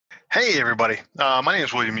Hey everybody, my name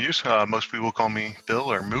is William Muse. Most people call me Bill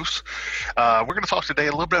or Moose. We're going to talk today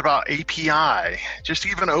a little bit about API, just to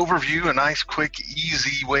give an overview, a nice, quick,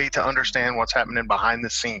 easy way to understand what's happening behind the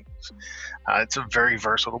scenes. It's a very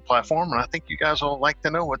versatile platform, and I think you guys will like to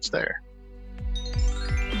know what's there.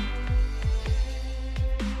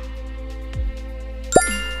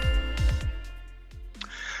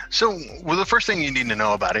 So, well, the first thing you need to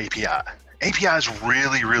know about API. API is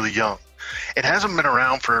really, really young. It hasn't been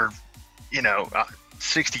around for,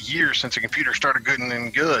 60 years since a computer started getting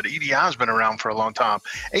and good. EDI has been around for a long time.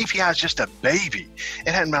 API is just a baby.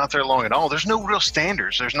 It hadn't been out there long at all. There's no real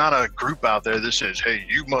standards. There's not a group out there that says, hey,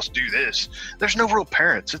 you must do this. There's no real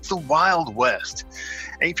parents. It's the Wild West.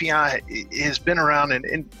 API has been around,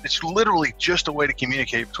 and it's literally just a way to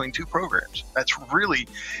communicate between two programs. That's really,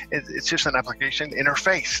 it's just an application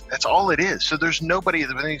interface. That's all it is. So there's nobody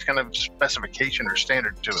with any kind of specification or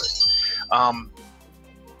standard to it.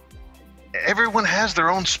 Everyone has their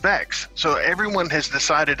own specs. So everyone has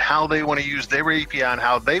decided how they want to use their API and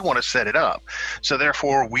how they want to set it up. So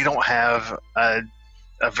therefore, we don't have a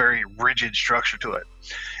very rigid structure to it.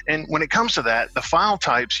 And when it comes to that, the file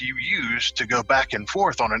types you use to go back and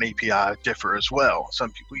forth on an API differ as well.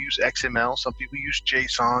 Some people use XML, some people use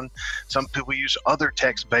JSON, some people use other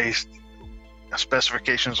text-based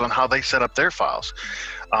specifications on how they set up their files.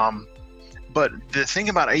 But the thing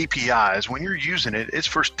about API is when you're using it, it's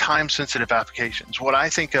for time-sensitive applications. What I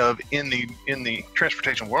think of in the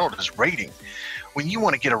transportation world is rating. When you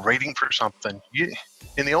want to get a rating for something,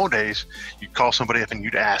 in the old days, you'd call somebody up and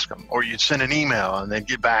you'd ask them, or you'd send an email and they'd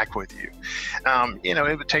get back with you.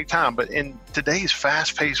 It would take time. But in today's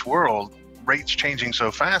fast-paced world, rates changing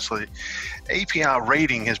so fastly, API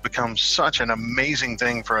rating has become such an amazing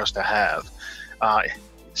thing for us to have.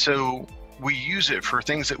 So we use it for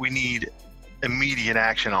things that we need immediate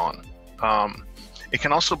action on. It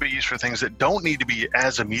can also be used for things that don't need to be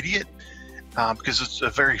as immediate because it's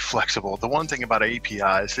very flexible. The one thing about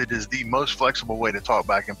API is it is the most flexible way to talk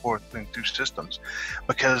back and forth between two systems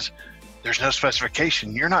because there's no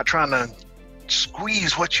specification. You're not trying to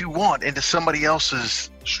squeeze what you want into somebody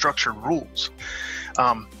else's structured rules.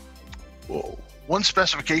 One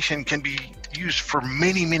specification can be used for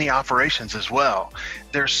many, many operations as well.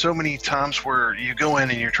 There's so many times where you go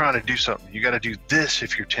in and you're trying to do something. You got to do this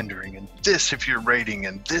if you're tendering, and this if you're rating,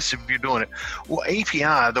 and this if you're doing it. Well,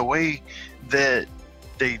 API, the way that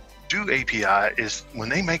they do API is when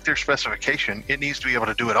they make their specification, it needs to be able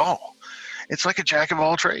to do it all. It's like a jack of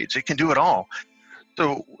all trades. It can do it all.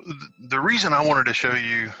 So the reason I wanted to show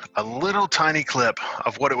you a little tiny clip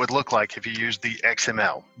of what it would look like if you use the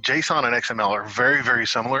XML. JSON and XML are very, very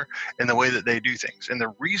similar in the way that they do things. And the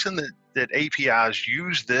reason that APIs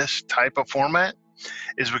use this type of format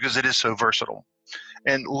is because it is so versatile.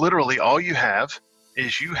 And literally all you have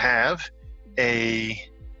is you have a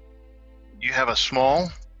small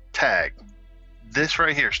tag. This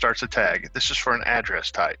right here starts a tag. This is for an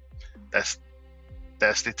address type. That's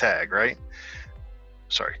the tag, right?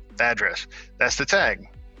 Sorry, the address. That's the tag,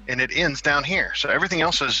 and it ends down here. So everything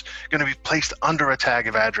else is going to be placed under a tag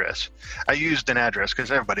of address. I used an address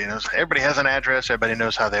because everybody has an address. Everybody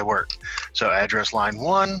knows how they work. So address line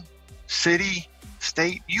 1, city,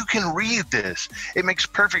 state. You can read this. It makes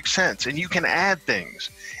perfect sense, and you can add things.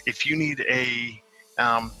 If you need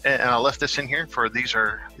and I left this in here for these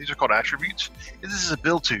are called attributes. This is a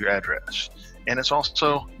build to address. And it's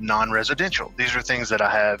also non-residential. These are things that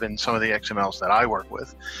I have in some of the XMLs that I work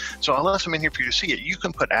with. So I left them in here for you to see it. You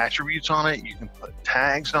can put attributes on it. You can put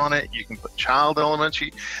tags on it. You can put child elements.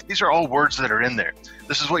 These are all words that are in there.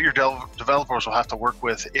 This is what your developers will have to work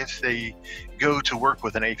with if they go to work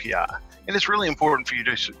with an API. And it's really important for you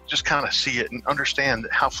to just kind of see it and understand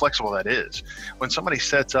how flexible that is. When somebody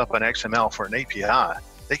sets up an XML for an API,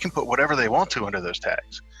 they can put whatever they want to under those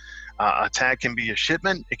tags. A tag can be a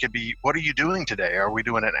shipment. It could be, what are you doing today? Are we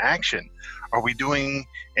doing an action? Are we doing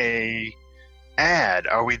a ad?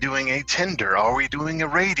 Are we doing a tender? Are we doing a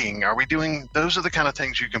rating? Those are the kind of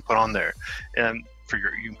things you can put on there. And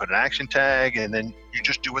you can put an action tag, and then you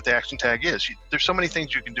just do what the action tag is. There's so many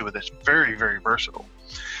things you can do with this. Very, very versatile.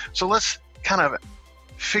 So let's kind of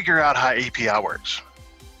figure out how API works.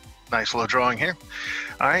 Nice little drawing here.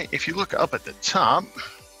 All right, if you look up at the top,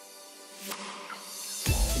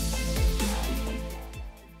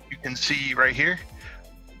 can see right here,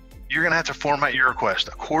 you're going to have to format your request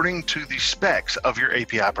according to the specs of your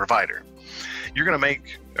API provider. You're going to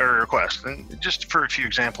make a request, and just for a few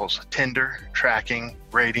examples, tender, tracking,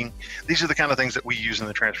 rating, these are the kind of things that we use in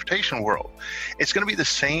the transportation world. It's going to be the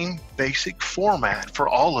same basic format for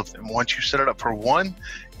all of them. Once you set it up for one,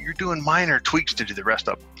 you're doing minor tweaks to do the rest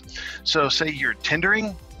of them. So say you're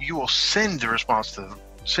tendering, you will send your request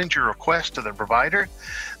to the provider.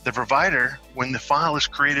 The provider, when the file is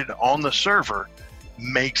created on the server,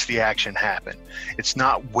 makes the action happen. It's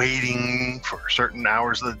not waiting for certain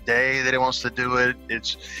hours of the day that it wants to do it.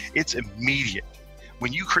 It's immediate.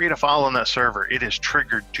 When you create a file on that server, it is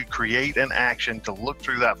triggered to create an action, to look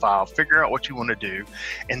through that file, figure out what you want to do,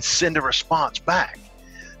 and send a response back.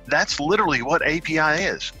 That's literally what API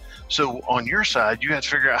is. So on your side, you have to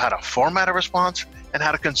figure out how to format a response and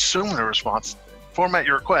how to consume the response, format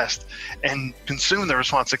your request, and consume the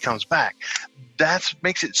response that comes back. That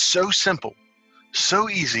makes it so simple, so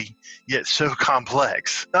easy, yet so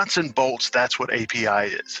complex. Nuts and bolts, that's what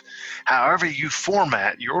API is. However you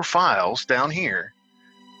format your files down here,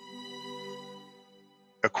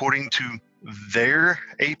 according to their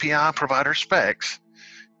API provider specs,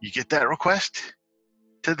 you get that request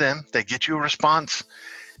to them, they get you a response,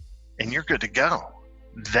 and you're good to go.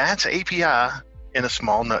 That's API in a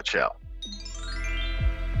small nutshell.